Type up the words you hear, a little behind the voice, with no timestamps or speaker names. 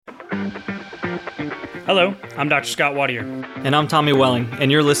Hello, I'm Dr. Scott Wadier. And I'm Tommy Welling,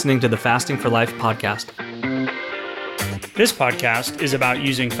 and you're listening to the Fasting for Life podcast. This podcast is about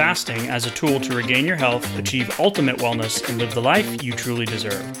using fasting as a tool to regain your health, achieve ultimate wellness, and live the life you truly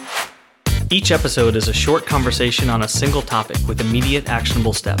deserve. Each episode is a short conversation on a single topic with immediate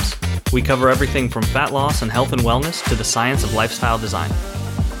actionable steps. We cover everything from fat loss and health and wellness to the science of lifestyle design.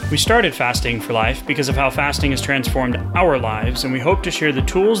 We started Fasting for Life because of how fasting has transformed our lives, and we hope to share the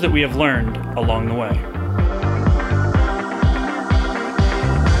tools that we have learned along the way.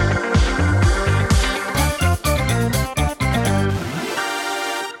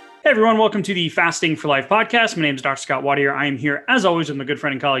 Hey everyone, welcome to the Fasting for Life podcast. My name is Dr. Scott Wadier. I am here, as always, with my good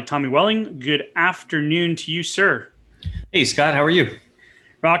friend and colleague, Tommy Welling. Good afternoon to you, sir. Hey, Scott. How are you?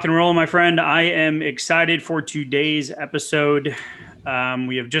 Rock and roll, my friend. I am excited for today's episode.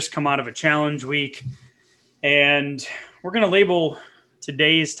 We have just come out of a challenge week, and we're going to label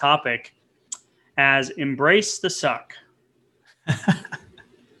today's topic as Embrace the Suck.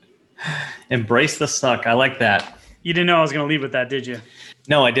 Embrace the suck. I like that. You didn't know I was going to leave with that, did you?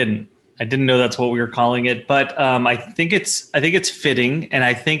 No, I didn't. I didn't know that's what we were calling it, but I think it's fitting, and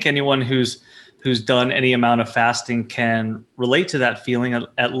I think anyone who's done any amount of fasting can relate to that feeling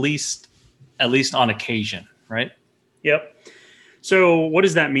at least on occasion, right? Yep. So what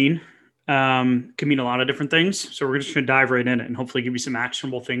does that mean? Can mean a lot of different things. So we're just going to dive right in it and hopefully give you some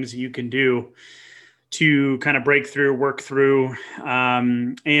actionable things that you can do to kind of break through, work through,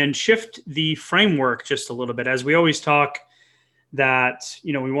 and shift the framework just a little bit. As we always talk that,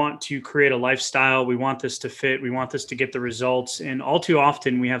 we want to create a lifestyle. We want this to fit. We want this to get the results. And all too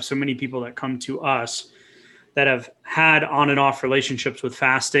often we have so many people that come to us that have had on and off relationships with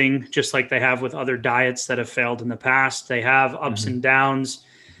fasting, just like they have with other diets that have failed in the past. They have ups and downs.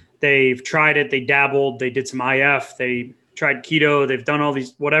 They've tried it. They dabbled. They did some IF. They tried keto. They've done all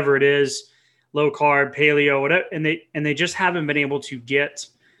these, whatever it is, low carb, paleo, whatever. And they just haven't been able to get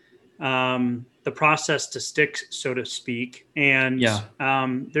the process to stick, so to speak. And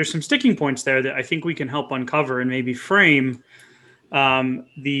there's some sticking points there that I think we can help uncover and maybe frame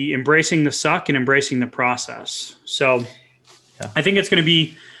the embracing the suck and embracing the process. So I think it's going to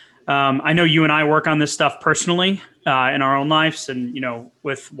be, I know you and I work on this stuff personally in our own lives and,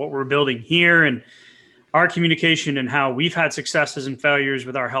 with what we're building here and our communication and how we've had successes and failures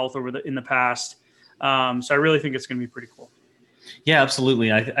with our health in the past. So I really think it's going to be pretty cool. Yeah,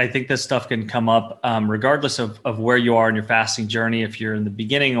 absolutely. I think this stuff can come up regardless of where you are in your fasting journey. If you're in the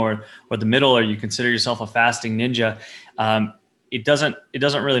beginning or the middle, or you consider yourself a fasting ninja, it doesn't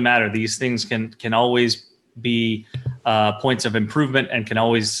really matter. These things can always be points of improvement and can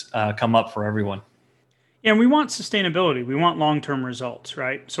always come up for everyone. Yeah, and we want sustainability. We want long-term results,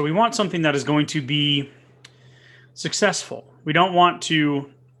 right? So we want something that is going to be successful. We don't want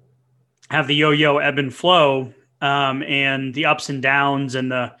to have the yo-yo ebb and flow and the ups and downs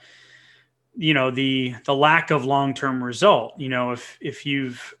and the lack of long-term result. If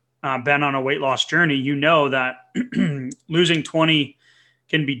you've been on a weight loss journey, that losing 20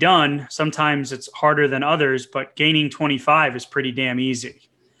 can be done. Sometimes it's harder than others, but gaining 25 is pretty damn easy.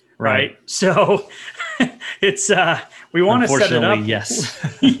 Right. So it's, we want to set it up. Yes.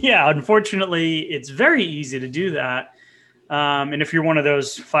 Yeah. Unfortunately, it's very easy to do that. And if you're one of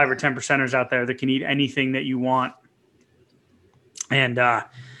those 5 or 10%ers out there that can eat anything that you want and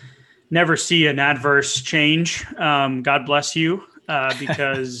never see an adverse change, God bless you.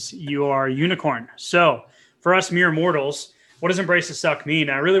 Because you are a unicorn. So for us mere mortals, what does embrace the suck mean?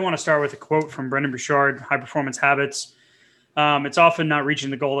 I really want to start with a quote from Brendon Burchard, High Performance Habits. It's often not reaching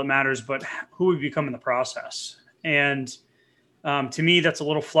the goal that matters, but who we become in the process. And to me, that's a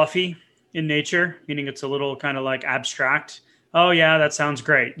little fluffy in nature, meaning it's a little kind of like abstract. Oh yeah, that sounds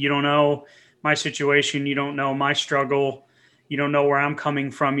great. You don't know my situation. You don't know my struggle. You don't know where I'm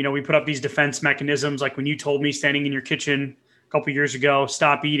coming from. We put up these defense mechanisms. Like when you told me standing in your kitchen couple years ago,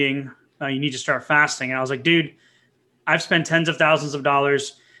 stop eating, you need to start fasting. And I was like, dude, I've spent tens of thousands of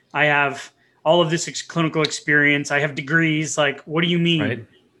dollars. I have all of this clinical experience. I have degrees. Like, what do you mean? Right.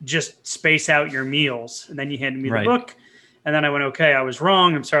 Just space out your meals. And then you handed me the book. And then I went, okay, I was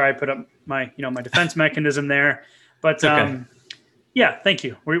wrong. I'm sorry. I put up my defense mechanism there, but okay. Yeah, thank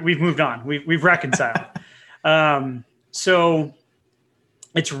you. We've moved on. We've reconciled. So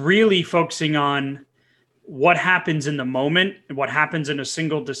it's really focusing on what happens in the moment, what happens in a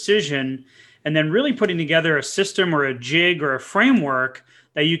single decision, and then really putting together a system or a jig or a framework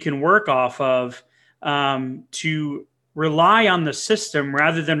that you can work off of to rely on the system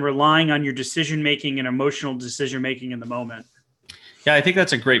rather than relying on your decision-making and emotional decision-making in the moment. Yeah, I think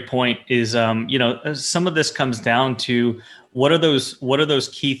that's a great point is, some of this comes down to what are those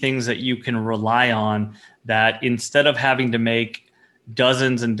key things that you can rely on, that instead of having to make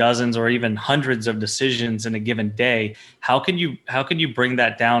dozens and dozens or even hundreds of decisions in a given day, how can you bring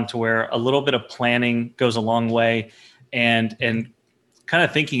that down to where a little bit of planning goes a long way, and kind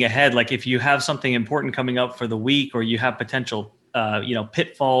of thinking ahead, like if you have something important coming up for the week, or you have potential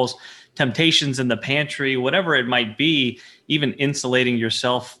pitfalls, temptations in the pantry, whatever it might be, even insulating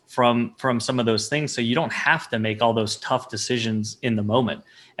yourself from some of those things, so you don't have to make all those tough decisions in the moment,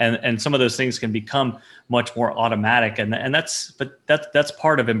 and some of those things can become much more automatic, and that's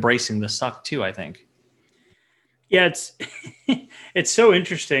part of embracing the suck too, I think. Yeah, it's it's so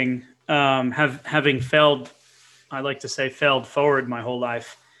interesting. Having failed, I like to say, failed forward my whole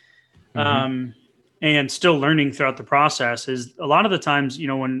life, Hmm. um, and still learning throughout the process. Is a lot of the times,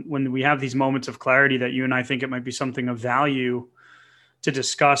 when we have these moments of clarity that you and I think it might be something of value to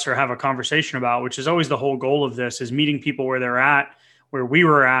discuss or have a conversation about, which is always the whole goal of this, is meeting people where they're at, where we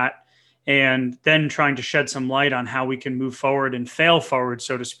were at, and then trying to shed some light on how we can move forward and fail forward,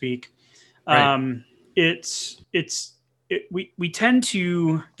 so to speak. Right. um, we tend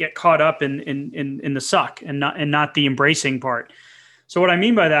to get caught up in the suck and not the embracing part. So what I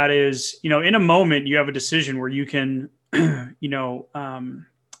mean by that is, in a moment you have a decision where you can,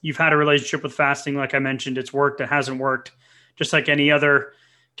 you've had a relationship with fasting, like I mentioned, it's worked, it hasn't worked, just like any other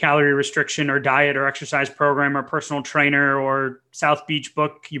calorie restriction or diet or exercise program or personal trainer or South Beach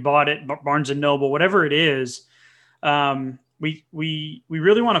book you bought at Barnes and Noble, whatever it is. We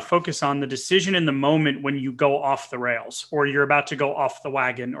really want to focus on the decision in the moment when you go off the rails, or you're about to go off the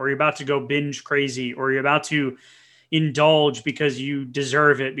wagon, or you're about to go binge crazy, or you're about to indulge because you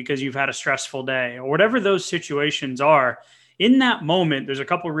deserve it because you've had a stressful day, or whatever those situations are. In that moment, there's a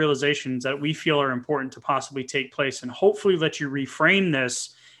couple of realizations that we feel are important to possibly take place, and hopefully let you reframe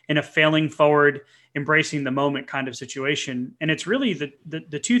this in a failing forward, embracing the moment kind of situation. And it's really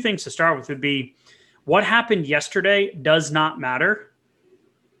the two things to start with would be, what happened yesterday does not matter,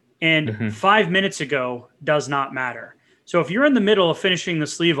 and Hmm. 5 minutes ago does not matter. So if you're in the middle of finishing the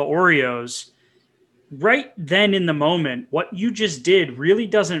sleeve of Oreos, right then in the moment, what you just did really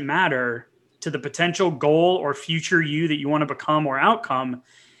doesn't matter to the potential goal or future you that you want to become or outcome,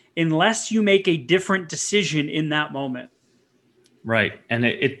 unless you make a different decision in that moment. Right. And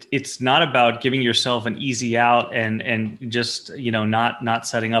it's not about giving yourself an easy out and just, not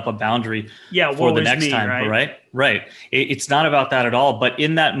setting up a boundary Yeah, for woe the is next me, time. right? Right. Right. It's not about that at all. But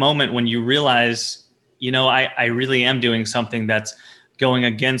in that moment when you realize, I really am doing something that's going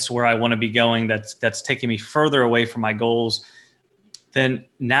against where I want to be going, that's taking me further away from my goals, then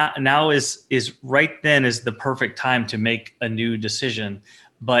now is right then is the perfect time to make a new decision.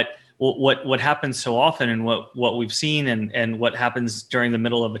 But what happens so often, and what we've seen, and what happens during the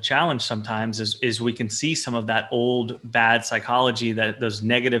middle of a challenge sometimes, is we can see some of that old bad psychology, that those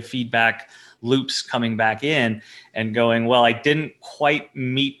negative feedback loops coming back in and going, well, I didn't quite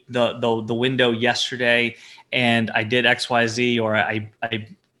meet the window yesterday, and I did XYZ, or I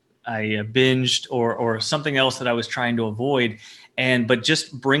binged, or something else that I was trying to avoid. But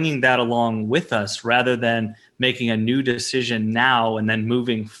just bringing that along with us, rather than making a new decision now and then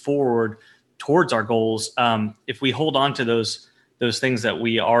moving forward towards our goals. If we hold on to those things that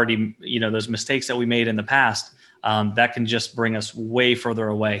we already, those mistakes that we made in the past, that can just bring us way further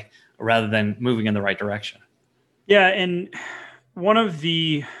away rather than moving in the right direction. Yeah, and one of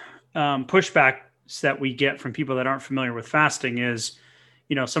the pushbacks that we get from people that aren't familiar with fasting is,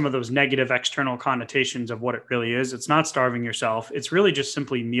 some of those negative external connotations of what it really is. It's not starving yourself. It's really just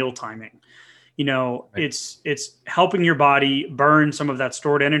simply meal timing. Right. It's helping your body burn some of that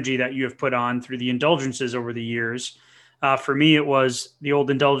stored energy that you have put on through the indulgences over the years. For me, it was the old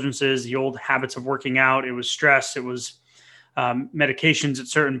indulgences, the old habits of working out. It was stress. It was medications at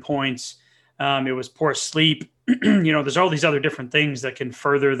certain points. It was poor sleep. There's all these other different things that can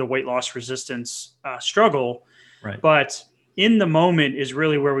further the weight loss resistance struggle. Right. But in the moment is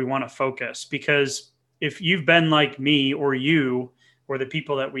really where we want to focus, because if you've been like me or you or the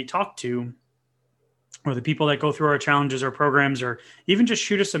people that we talk to, or the people that go through our challenges or programs, or even just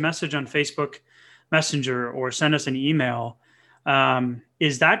shoot us a message on Facebook Messenger or send us an email,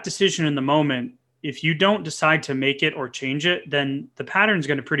 is that decision in the moment. If you don't decide to make it or change it, then the pattern is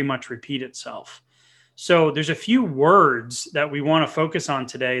going to pretty much repeat itself. So there's a few words that we want to focus on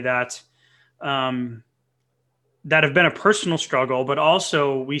today um, that have been a personal struggle, but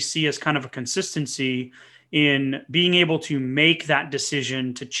also we see as kind of a consistency in being able to make that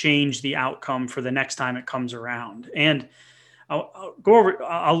decision to change the outcome for the next time it comes around. And I'll go over.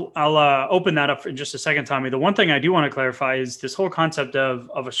 I'll open that up in just a second, Tommy. The one thing I do want to clarify is this whole concept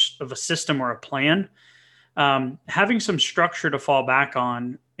of a system or a plan. having some structure to fall back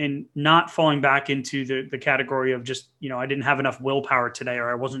on and not falling back into the category of just, I didn't have enough willpower today,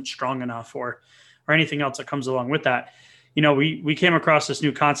 or I wasn't strong enough, or anything else that comes along with that. We came across this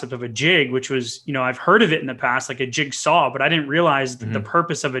new concept of a jig, which was, I've heard of it in the past, like a jigsaw, but I didn't realize that the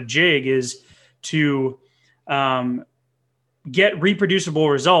purpose of a jig is to get reproducible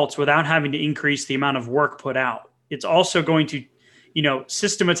results without having to increase the amount of work put out. It's also going to,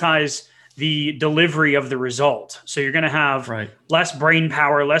 systematize the delivery of the result. So you're going to have less brain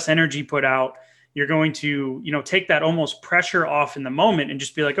power, less energy put out. You're going to, take that almost pressure off in the moment and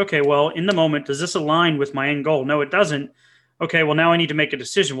just be like, okay, well, in the moment, does this align with my end goal? No, it doesn't. Okay, well, now I need to make a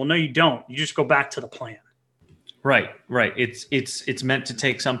decision. Well, no, you don't. You just go back to the plan. Right. It's meant to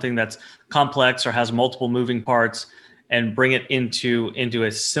take something that's complex or has multiple moving parts and bring it into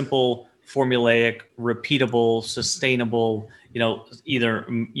a simple, formulaic, repeatable, sustainable, either,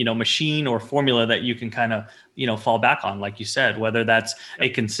 machine or formula that you can kind of, fall back on, like you said, whether that's a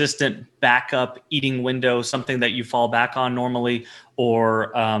consistent backup eating window, something that you fall back on normally,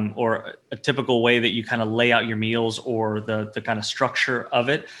 or a typical way that you kind of lay out your meals, or the kind of structure of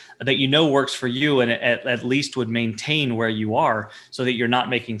it that works for you, and at least would maintain where you are, so that you're not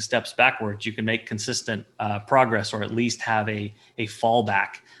making steps backwards. You can make consistent progress, or at least have a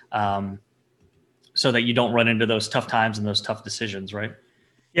fallback, so that you don't run into those tough times and those tough decisions, right?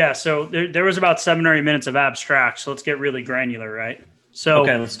 Yeah. So there was about 7 or 8 minutes of abstract. So let's get really granular, right? So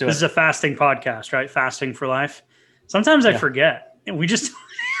okay, let's do this is a fasting podcast, right? Fasting for life. Sometimes I forget, and we just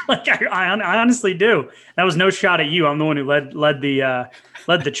like I honestly do. That was no shot at you. I'm the one who led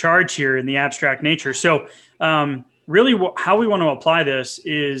the charge here in the abstract nature. So really, how we want to apply this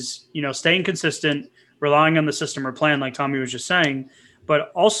is, staying consistent, relying on the system or plan, like Tommy was just saying,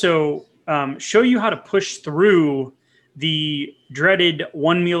 but also show you how to push through the dreaded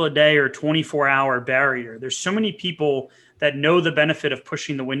 1 meal a day or 24-hour barrier. There's so many people that know the benefit of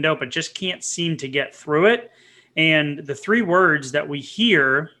pushing the window, but just can't seem to get through it. And the 3 words that we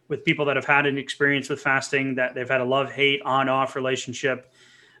hear with people that have had an experience with fasting, that they've had a love-hate, on-off relationship,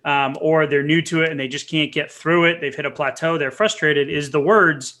 or they're new to it and they just can't get through it, they've hit a plateau, they're frustrated, is the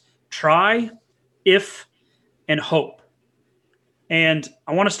words try, if, and hope. And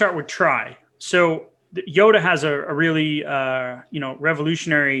I want to start with try. So Yoda has a really,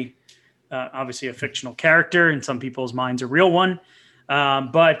 revolutionary, obviously a fictional character, in some people's minds a real one.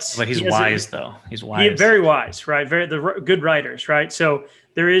 But he's wise, though. He's wise. Very wise, right? Good writers, right? So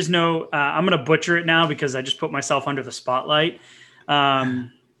there is no, I'm going to butcher it now because I just put myself under the spotlight.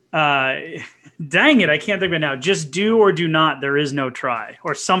 Dang it, I can't think of it now. Just do or do not, there is no try,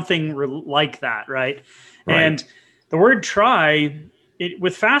 or something like that, right? And the word try,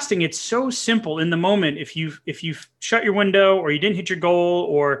 with fasting, it's so simple in the moment. If you've shut your window, or you didn't hit your goal,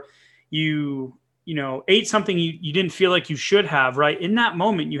 or you ate something you didn't feel like you should have, right? In that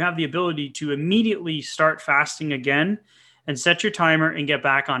moment, you have the ability to immediately start fasting again and set your timer and get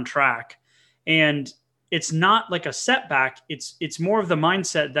back on track. And it's not like a setback. It's more of the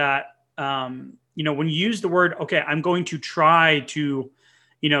mindset that, when you use the word, okay, I'm going to try to,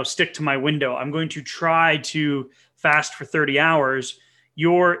 stick to my window, I'm going to try to fast for 30 hours,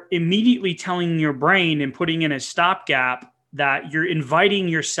 you're immediately telling your brain and putting in a stopgap that you're inviting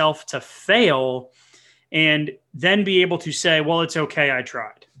yourself to fail, and then be able to say, well, it's okay, I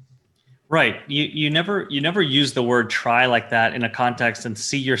tried. Right. You never use the word try like that in a context and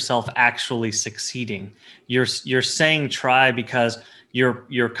see yourself actually succeeding. You're saying try because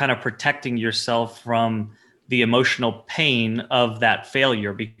you're kind of protecting yourself from the emotional pain of that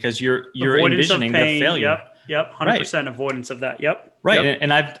failure, because you're envisioning the failure. Yep. 100% avoidance of that. Yep. Right. Yep.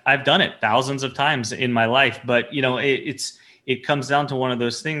 And I've done it thousands of times in my life, but it comes down to one of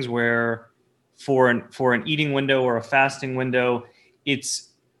those things where for an eating window or a fasting window, it's,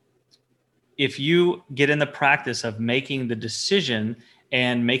 if you get in the practice of making the decision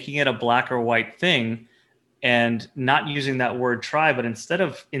and making it a black or white thing, and not using that word try, but instead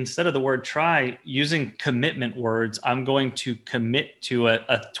of the word try, using commitment words, I'm going to commit to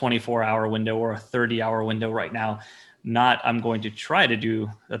a 24-hour window or a 30-hour window right now, not I'm going to try to do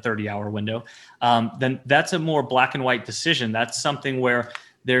a 30-hour window, then that's a more black and white decision. That's something where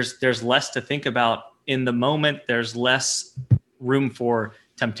there's less to think about in the moment. There's less room for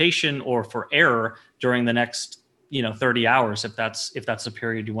temptation or for error during the next 30 hours, if that's the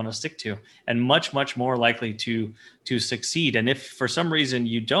period you want to stick to, and much more likely to succeed. And if for some reason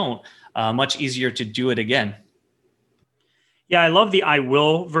you don't, much easier to do it again. Yeah, I love the I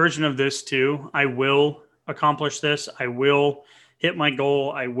will version of this too. I will accomplish this. I will hit my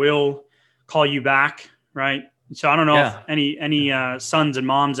goal. I will call you back, right? So I don't know if any sons and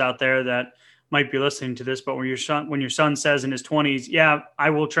moms out there that might be listening to this, but when your son says in his 20s, yeah, I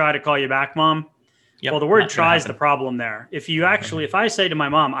will try to call you back, mom. Yep, well, the word try is the problem there. If I say to my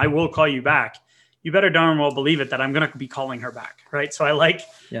mom, I will call you back, you better darn well believe it that I'm going to be calling her back. Right. So I like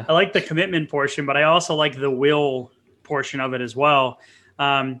the commitment portion, but I also like the will portion of it as well.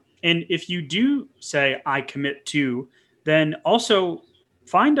 And if you do say I commit to, then also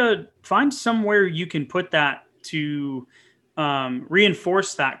find somewhere you can put that to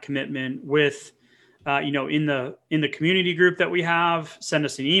reinforce that commitment with, in the community group that we have. Send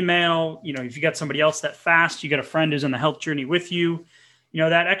us an email. If you got somebody else that fast, you got a friend who's on the health journey with you.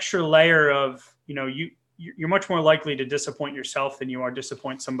 That extra layer of you're much more likely to disappoint yourself than you are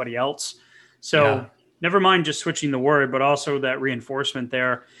disappoint somebody else. So never mind just switching the word, but also that reinforcement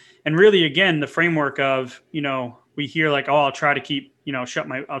there. And really, again, the framework of we hear like, oh, I'll try to keep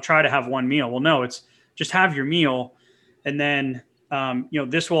I'll try to have one meal. Well, no, it's just have your meal, and then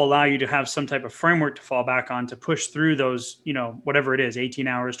this will allow you to have some type of framework to fall back on to push through those, whatever it is, 18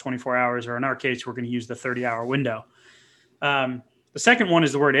 hours, 24 hours, or in our case, we're going to use the 30-hour window. The second one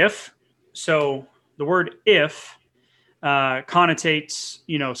is the word if. So the word if connotates,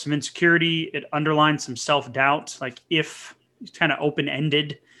 some insecurity. It underlines some self-doubt, like if it's kind of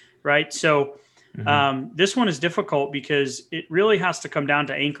open-ended, right? So this one is difficult because it really has to come down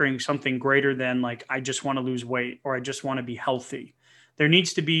to anchoring something greater than like, I just want to lose weight or I just want to be healthy. There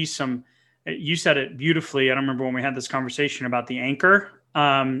needs to be some, you said it beautifully. I don't remember when we had this conversation about the anchor.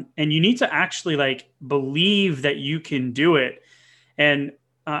 And you need to actually like believe that you can do it. And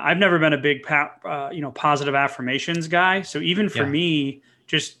I've never been a big, positive affirmations guy. So even for me,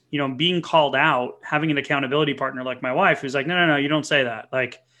 just, being called out, having an accountability partner like my wife, who's like, no, you don't say that.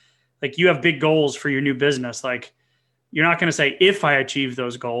 Like you have big goals for your new business. Like you're not going to say, if I achieve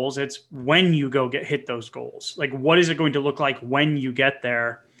those goals, it's when you go hit those goals. Like, what is it going to look like when you get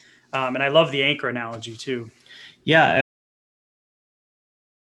there? And I love the anchor analogy too. Yeah.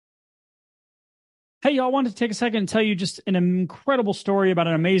 Hey, y'all, I wanted to take a second and tell you just an incredible story about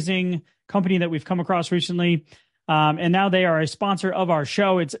an amazing company that we've come across recently. And now they are a sponsor of our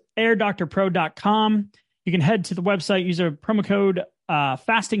show. It's airdoctorpro.com. You can head to the website, use a promo code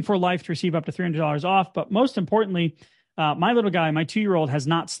fasting for life to receive up to $300 off. But most importantly, my little guy, my 2-year-old, has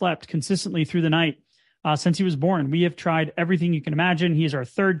not slept consistently through the night since he was born. We have tried everything you can imagine. He is our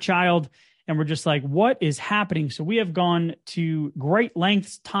third child. And we're just like, what is happening? So we have gone to great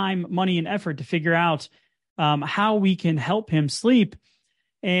lengths, time, money, and effort to figure out how we can help him sleep.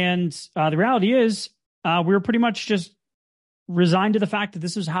 And the reality is we were pretty much just resigned to the fact that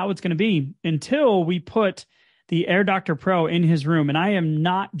this is how it's going to be until we put the Air Doctor Pro in his room. And I am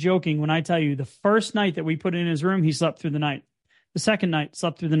not joking when I tell you the first night that we put it in his room, he slept through the night. The second night,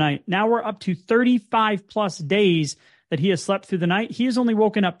 slept through the night. Now we're up to 35 plus days that he has slept through the night. He has only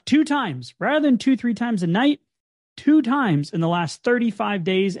woken up 2 times rather than 2-3 times a night, 2 times in the last 35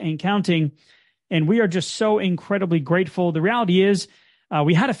 days and counting. And we are just so incredibly grateful. The reality is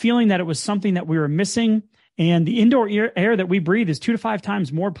we had a feeling that it was something that we were missing. And the indoor air that we breathe is 2 to 5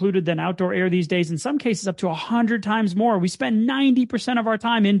 times more polluted than outdoor air these days. In some cases, up to 100 times more. We spend 90% of our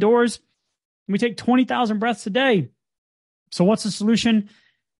time indoors, and we take 20,000 breaths a day. So what's the solution?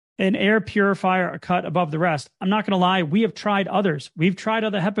 An air purifier, a cut above the rest. I'm not going to lie. We have tried others. We've tried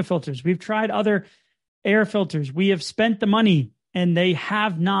other HEPA filters. We've tried other air filters. We have spent the money, and they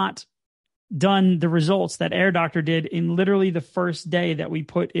have not done the results that Air Doctor did in literally the first day that we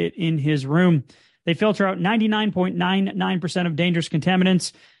put it in his room. They filter out 99.99% of dangerous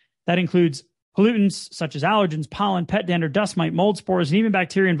contaminants. That includes pollutants such as allergens, pollen, pet dander, dust mite, mold spores, and even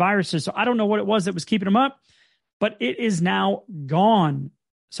bacteria and viruses. So I don't know what it was that was keeping them up, but it is now gone.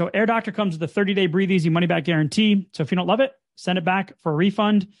 So Air Doctor comes with a 30-day breathe easy money back guarantee. So if you don't love it, send it back for a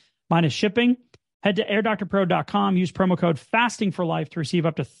refund minus shipping. Head to airdoctorpro.com. Use promo code fasting for life to receive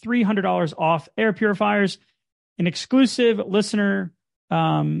up to $300 off air purifiers. An exclusive listener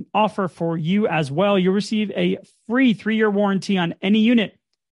offer for you as well. You'll receive a free 3-year warranty on any unit,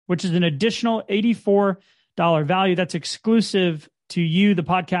 which is an additional $84 value. That's exclusive to you, the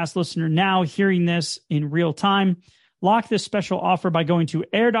podcast listener, now hearing this in real time. Lock this special offer by going to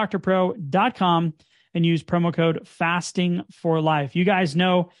airdoctorpro.com and use promo code fasting for life. You guys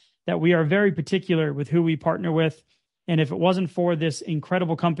know that we are very particular with who we partner with. And if it wasn't for this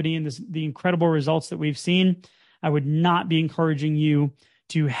incredible company and the incredible results that we've seen, I would not be encouraging you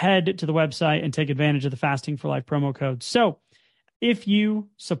to head to the website and take advantage of the Fasting for Life promo code. So if you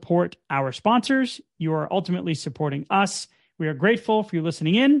support our sponsors, you are ultimately supporting us. We are grateful for you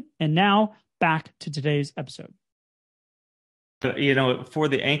listening in. And now back to today's episode. For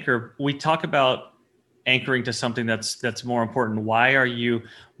the anchor, we talk about anchoring to something that's more important. Why are you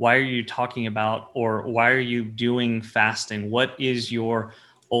talking about, or why are you doing fasting? What is your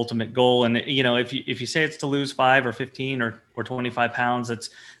ultimate goal? And if you say it's to lose 5 or 15 or 25 pounds,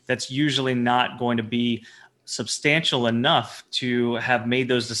 that's usually not going to be substantial enough to have made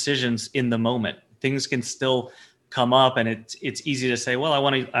those decisions in the moment. Things can still come up, and it's easy to say, well, I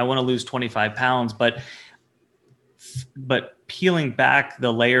want to lose 25 pounds, but peeling back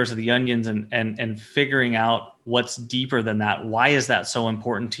the layers of the onions and figuring out what's deeper than that. Why is that so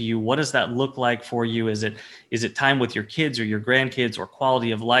important to you? What does that look like for you? Is it time with your kids or your grandkids, or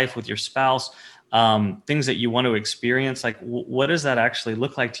quality of life with your spouse? Things that you want to experience? Like, what does that actually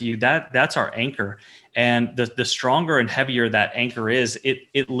look like to you? That's our anchor. And the stronger and heavier that anchor is,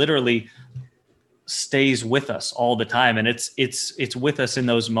 it literally stays with us all the time. And it's with us in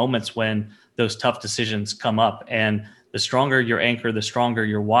those moments when those tough decisions come up. And the stronger your anchor, the stronger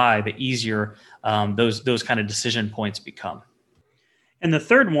your why, the easier those kind of decision points become. And the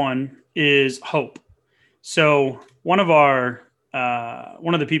third one is hope. So one of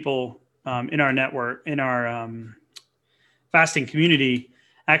the people in our network, in our fasting community,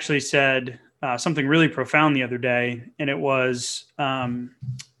 actually said something really profound the other day, and it was that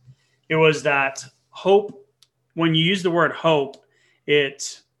hope. When you use the word hope,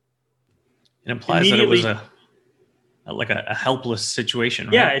 it implies that it was a helpless situation,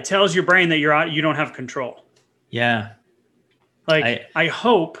 right? Yeah, it tells your brain that you don't have control. Yeah. Like, I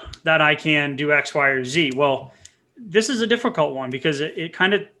hope that I can do X, Y, or Z. Well, this is a difficult one because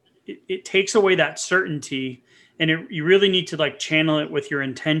it takes away that certainty, and you really need to like channel it with your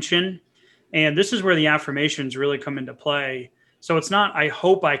intention. And this is where the affirmations really come into play. So it's not, I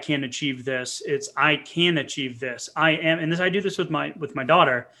hope I can achieve this. It's, I can achieve this. I am. And I do this with my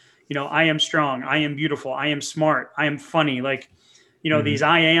daughter. I am strong. I am beautiful. I am smart. I am funny. Like, these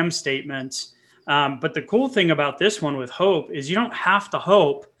I am statements. But the cool thing about this one with hope is you don't have to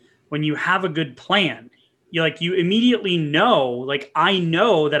hope when you have a good plan. You immediately know, like, I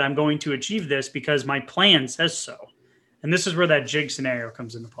know that I'm going to achieve this because my plan says so. And this is where that jig scenario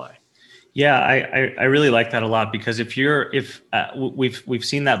comes into play. Yeah, I really like that a lot, because if we've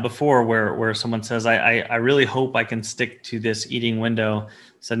seen that before where someone says, I really hope I can stick to this eating window.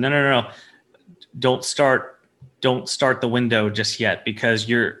 So no, don't start the window just yet, because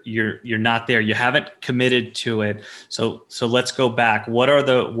you're not there. You haven't committed to it. So let's go back. What are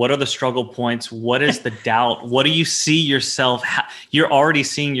the struggle points? What is the doubt? What do you see yourself? You're already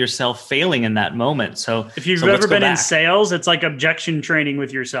seeing yourself failing in that moment. So if you've ever been in sales, it's like objection training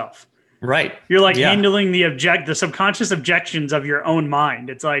with yourself. Right. You're like handling the subconscious objections of your own mind.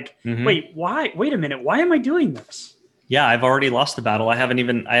 It's like, wait, why? Wait a minute. Why am I doing this? Yeah, I've already lost the battle. I haven't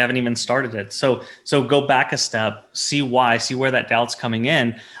even started it. So go back a step, see where that doubt's coming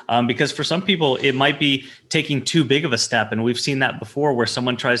in. Because for some people, it might be taking too big of a step. And we've seen that before, where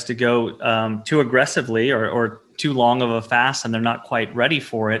someone tries to go too aggressively or too long of a fast, and they're not quite ready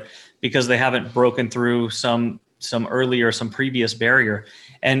for it because they haven't broken through some previous barrier.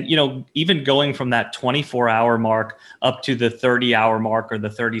 And, even going from that 24-hour mark up to the 30-hour mark or the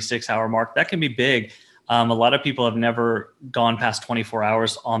 36-hour mark, that can be big. A lot of people have never gone past 24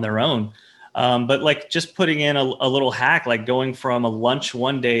 hours on their own. But like just putting in a little hack, like going from a lunch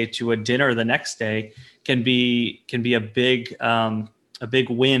one day to a dinner the next day can be a big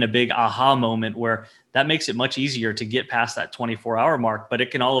win, a big aha moment, where that makes it much easier to get past that 24-hour mark. But it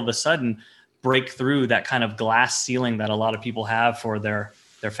can all of a sudden break through that kind of glass ceiling that a lot of people have for their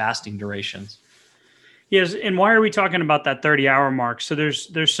fasting durations. Yes. And why are we talking about that 30-hour mark? So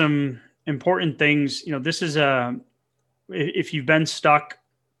there's some important things. This is if you've been stuck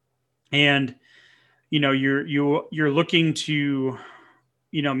and you're looking to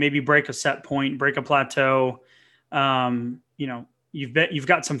maybe break a set point, break a plateau. You've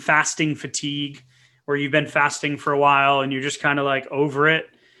got some fasting fatigue, or you've been fasting for a while and you're just kind of like over it.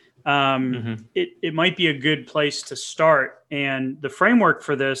 It might be a good place to start. And the framework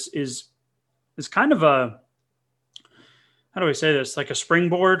for this is kind of how do I say this? Like a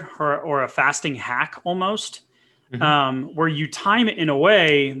springboard or a fasting hack almost, where you time it in a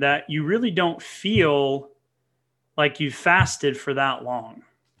way that you really don't feel like you fasted for that long.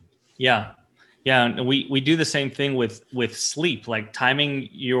 Yeah. Yeah. And we do the same thing with sleep, like timing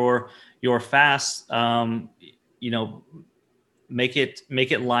your fast, make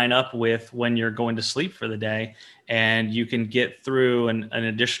it line up with when you're going to sleep for the day, and you can get through an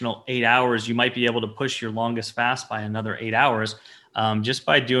additional 8 hours. You might be able to push your longest fast by another 8 hours, just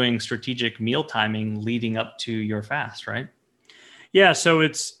by doing strategic meal timing leading up to your fast, right? Yeah. So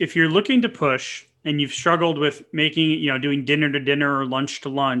if you're looking to push and you've struggled with making, doing dinner to dinner or lunch to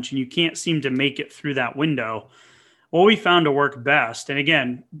lunch, and you can't seem to make it through that window, what we found to work best, and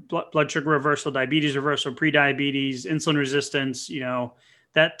again, blood sugar reversal, diabetes reversal, pre-diabetes, insulin resistance,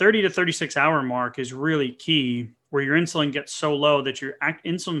 that 30 to 36 hour mark is really key, where your insulin gets so low that your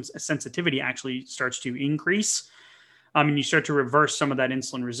insulin sensitivity actually starts to increase. And you start to reverse some of that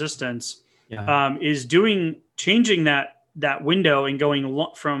insulin resistance. Yeah. Changing that window and going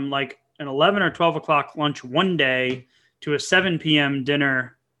from like an 11 or 12 o'clock lunch one day to a 7 p.m.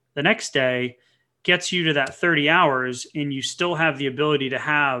 dinner the next day gets you to that 30 hours, and you still have the ability to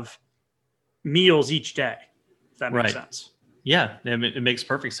have meals each day, if that makes sense. Yeah, it makes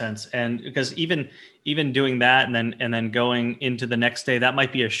perfect sense. And because even doing that and then going into the next day, that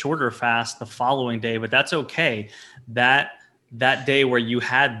might be a shorter fast the following day, but that's okay. That day where you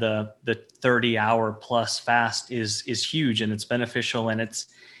had the 30-hour plus fast is huge, and it's beneficial, and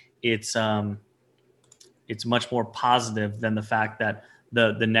it's much more positive than the fact that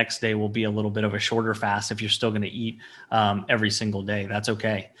the next day will be a little bit of a shorter fast. If you're still going to eat every single day, that's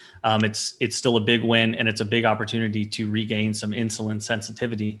okay. It's still a big win, and it's a big opportunity to regain some insulin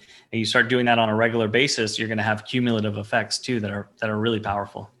sensitivity. And you start doing that on a regular basis, you're going to have cumulative effects too that are really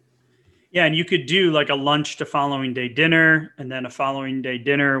powerful. Yeah, and you could do like a lunch to following day dinner, and then a following day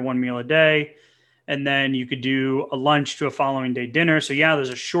dinner, one meal a day. And then you could do a lunch to a following day dinner. So yeah, there's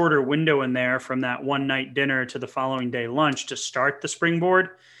a shorter window in there from that one night dinner to the following day lunch to start the springboard.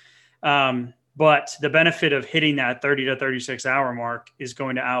 But the benefit of hitting that 30 to 36 hour mark is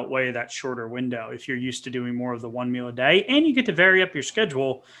going to outweigh that shorter window if you're used to doing more of the one meal a day, and you get to vary up your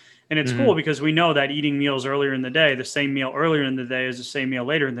schedule. And it's cool because we know that eating meals earlier in the day, the same meal earlier in the day is the same meal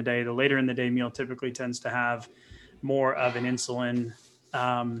later in the day. The later in the day meal typically tends to have more of an insulin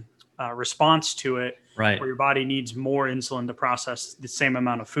response to it, right, where your body needs more insulin to process the same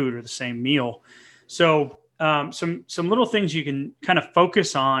amount of food or the same meal. So some little things you can kind of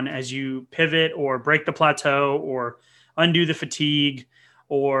focus on as you pivot or break the plateau or undo the fatigue,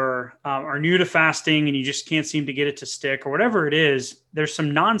 or are new to fasting and you just can't seem to get it to stick, or whatever it is. There's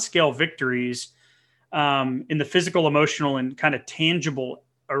some non-scale victories in the physical, emotional, and kind of tangible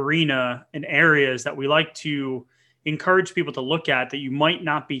arena and areas that we like to encourage people to look at that you might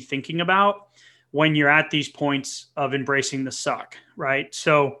not be thinking about when you're at these points of embracing the suck, right?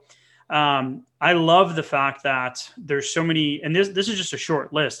 So I love the fact that there's so many, and this is just a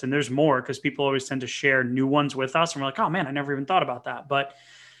short list, and there's more because people always tend to share new ones with us, and we're like, oh man, I never even thought about that. But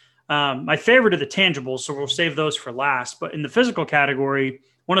my favorite are the tangibles, so we'll save those for last. But in the physical category,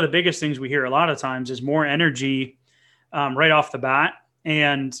 one of the biggest things we hear a lot of times is more energy right off the bat,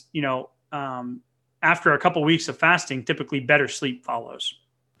 and after a couple of weeks of fasting, typically better sleep follows.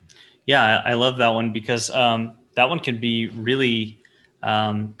 Yeah, I love that one because that one can be really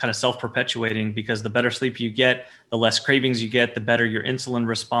kind of self-perpetuating, because the better sleep you get, the less cravings you get, the better your insulin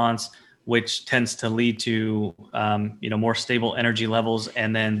response, which tends to lead to more stable energy levels,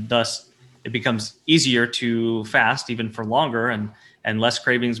 and then thus it becomes easier to fast even for longer, and less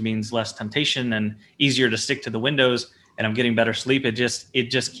cravings means less temptation and easier to stick to the windows. And I'm getting better sleep. It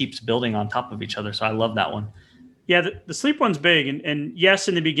just keeps building on top of each other. So I love that one. Yeah, the sleep one's big. And yes,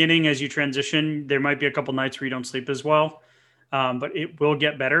 in the beginning, as you transition, there might be a couple nights where you don't sleep as well. But it will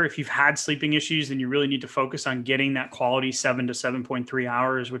get better. If you've had sleeping issues, then you really need to focus on getting that quality 7 to 7.3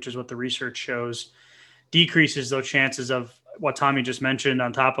 hours, which is what the research shows, decreases those chances of what Tommy just mentioned,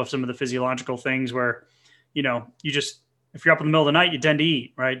 on top of some of the physiological things where, if you're up in the middle of the night, you tend to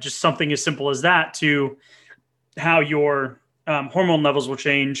eat, right? Just something as simple as that, to how your hormone levels will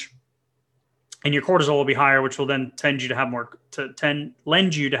change and your cortisol will be higher, which will then lend you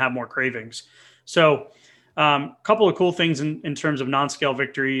to have more cravings. So couple of cool things in terms of non-scale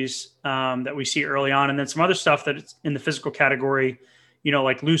victories that we see early on. And then some other stuff that it's in the physical category,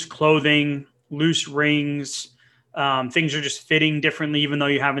 like loose clothing, loose rings, things are just fitting differently, even though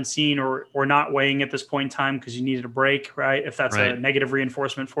you haven't seen or not weighing at this point in time because you needed a break, right? If that's a negative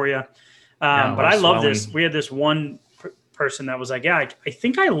reinforcement for you. But I love this. We had this one person that was like, yeah, I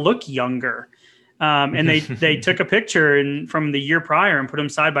think I look younger. And they took a picture from the year prior and put them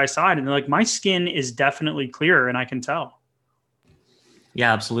side by side. And they're like, my skin is definitely clearer, and I can tell.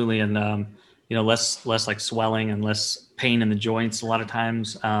 Yeah, absolutely. And, less like swelling and less pain in the joints a lot of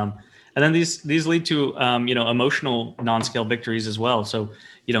times. And then these lead to, emotional non-scale victories as well. So,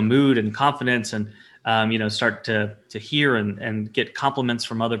 mood and confidence, and, start to hear and get compliments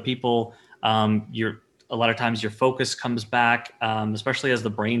from other people. A lot of times your focus comes back, especially as the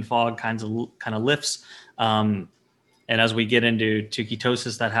brain fog kind of lifts. And as we get into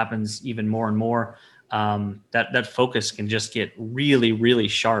ketosis, that happens even more and more. that focus can just get really, really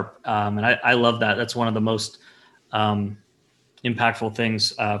sharp. And I love that. That's one of the most impactful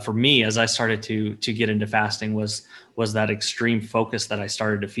things for me as I started to get into fasting was that extreme focus that I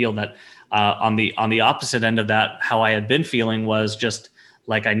started to feel. That on the opposite end of that, how I had been feeling was just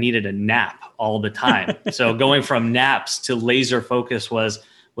like I needed a nap all the time. So going from naps to laser focus was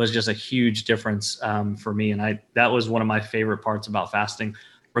just a huge difference for me. And that was one of my favorite parts about fasting,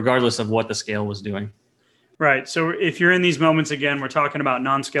 regardless of what the scale was doing. Right. So if you're in these moments, again, we're talking about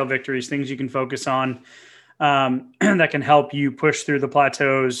non-scale victories, things you can focus on that can help you push through the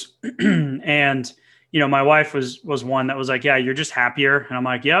plateaus. And, my wife was one that was like, yeah, you're just happier. And I'm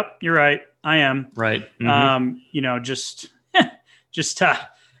like, yep, you're right. I am. Right. Mm-hmm.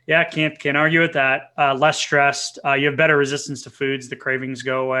 Yeah, can't argue with that. Less stressed. You have better resistance to foods. The cravings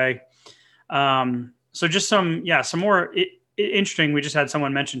go away. So just some more interesting. We just had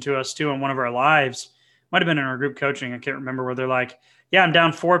someone mention to us too in one of our lives, might've been in our group coaching. I can't remember, where they're like, yeah, I'm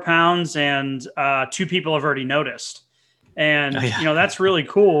down 4 pounds and 2 people have already noticed. And, that's really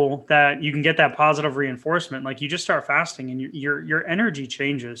cool that you can get that positive reinforcement. Like you just start fasting and your energy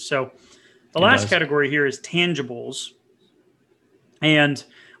changes. So the last category here is tangibles. And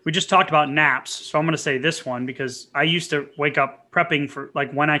we just talked about naps. So I'm going to say this one because I used to wake up prepping for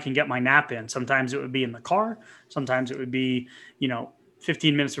like when I can get my nap in. Sometimes it would be in the car. Sometimes it would be,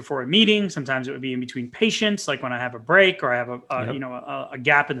 15 minutes before a meeting. Sometimes it would be in between patients, like when I have a break or I have a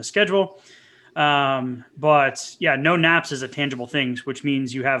gap in the schedule. But yeah, no naps is a tangible thing, which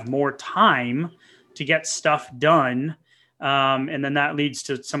means you have more time to get stuff done. And then that leads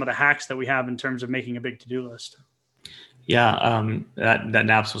to some of the hacks that we have in terms of making a big to-do list. Yeah. That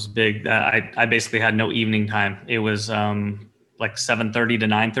naps was big. I basically had no evening time. It was, like 7:30 to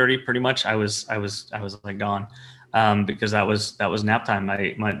 9:30 pretty much. I was like gone. Because that was nap time.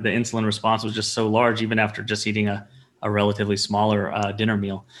 The insulin response was just so large, even after just eating a relatively smaller dinner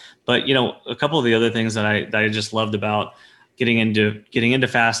meal. But a couple of the other things that I just loved about getting into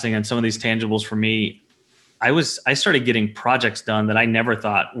fasting and some of these tangibles for me, I started getting projects done that I never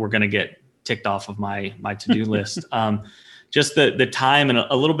thought were going to get ticked off of my to-do list. Just the time and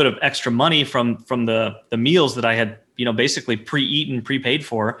a little bit of extra money from the meals that I had basically pre-eaten, prepaid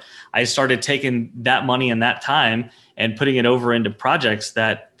for. I started taking that money and that time and putting it over into projects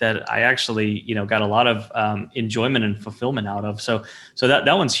that I actually, got a lot of enjoyment and fulfillment out of. So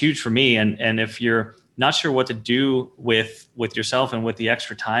that one's huge for me. And if you're not sure what to do with yourself and with the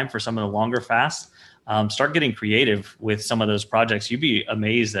extra time for some of the longer fasts, start getting creative with some of those projects. You'd be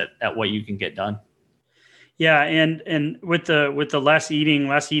amazed at what you can get done. Yeah. And with the less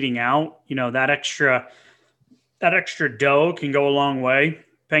eating out, that extra dough can go a long way.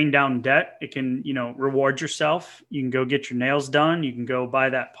 Paying down debt, it can, reward yourself. You can go get your nails done. You can go buy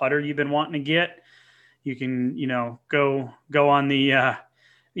that putter you've been wanting to get. You can, go on the,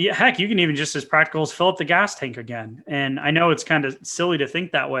 heck, you can even just as practical as fill up the gas tank again. And I know it's kind of silly to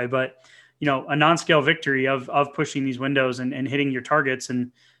think that way, but, a non-scale victory of pushing these windows and hitting your targets.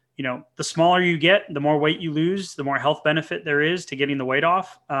 And, the smaller you get, the more weight you lose, the more health benefit there is to getting the weight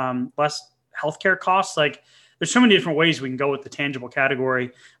off, less healthcare costs. Like, there's so many different ways we can go with the tangible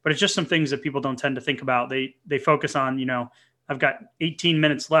category, but it's just some things that people don't tend to think about. They focus on, I've got 18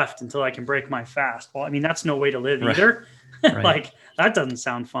 minutes left until I can break my fast. Well, I mean, that's no way to live either. Right. Like that doesn't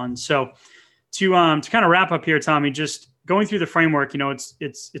sound fun. So to kind of wrap up here, Tommy, just going through the framework,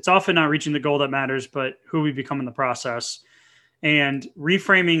 it's often not reaching the goal that matters, but who we become in the process, and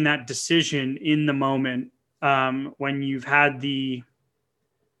reframing that decision in the moment when you've had the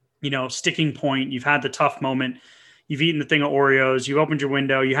sticking point, you've had the tough moment, you've eaten the thing of Oreos, you opened your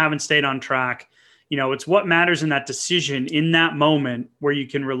window, you haven't stayed on track. It's what matters in that decision in that moment where you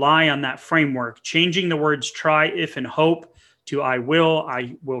can rely on that framework, changing the words try, if, and hope to I will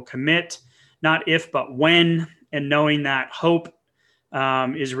commit, not if, but when, and knowing that hope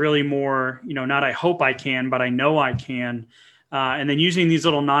is really more, not I hope I can, but I know I can. And then using these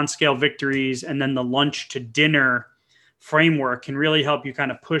little non-scale victories and then the lunch to dinner framework can really help you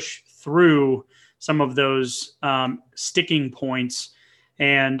kind of push through some of those sticking points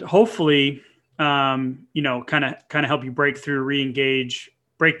and hopefully, kind of help you break through, re-engage,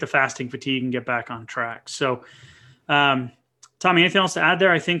 break the fasting fatigue and get back on track. So, Tommy, anything else to add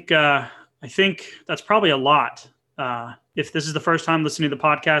there? I think that's probably a lot. If this is the first time listening to the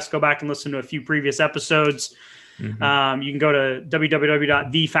podcast, go back and listen to a few previous episodes. Mm-hmm. You can go to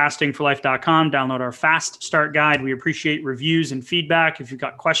www.thefastingforlife.com, download our fast start guide. We appreciate reviews and feedback. If you've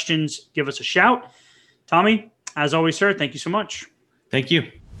got questions, give us a shout. Tommy, as always, sir, thank you so much. Thank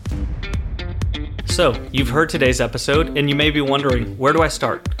you. So you've heard today's episode and you may be wondering, where do I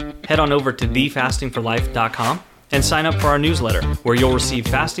start? head on over to thefastingforlife.com and sign up for our newsletter, where you'll receive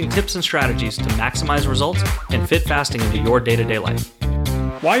fasting tips and strategies to maximize results and fit fasting into your day-to-day life.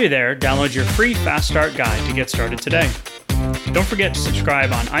 While you're there, download your free Fast Start guide to get started today. Don't forget to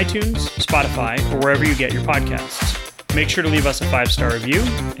subscribe on iTunes, Spotify, or wherever you get your podcasts. Make sure to leave us a 5-star review,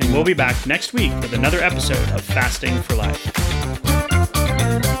 and we'll be back next week with another episode of Fasting for Life.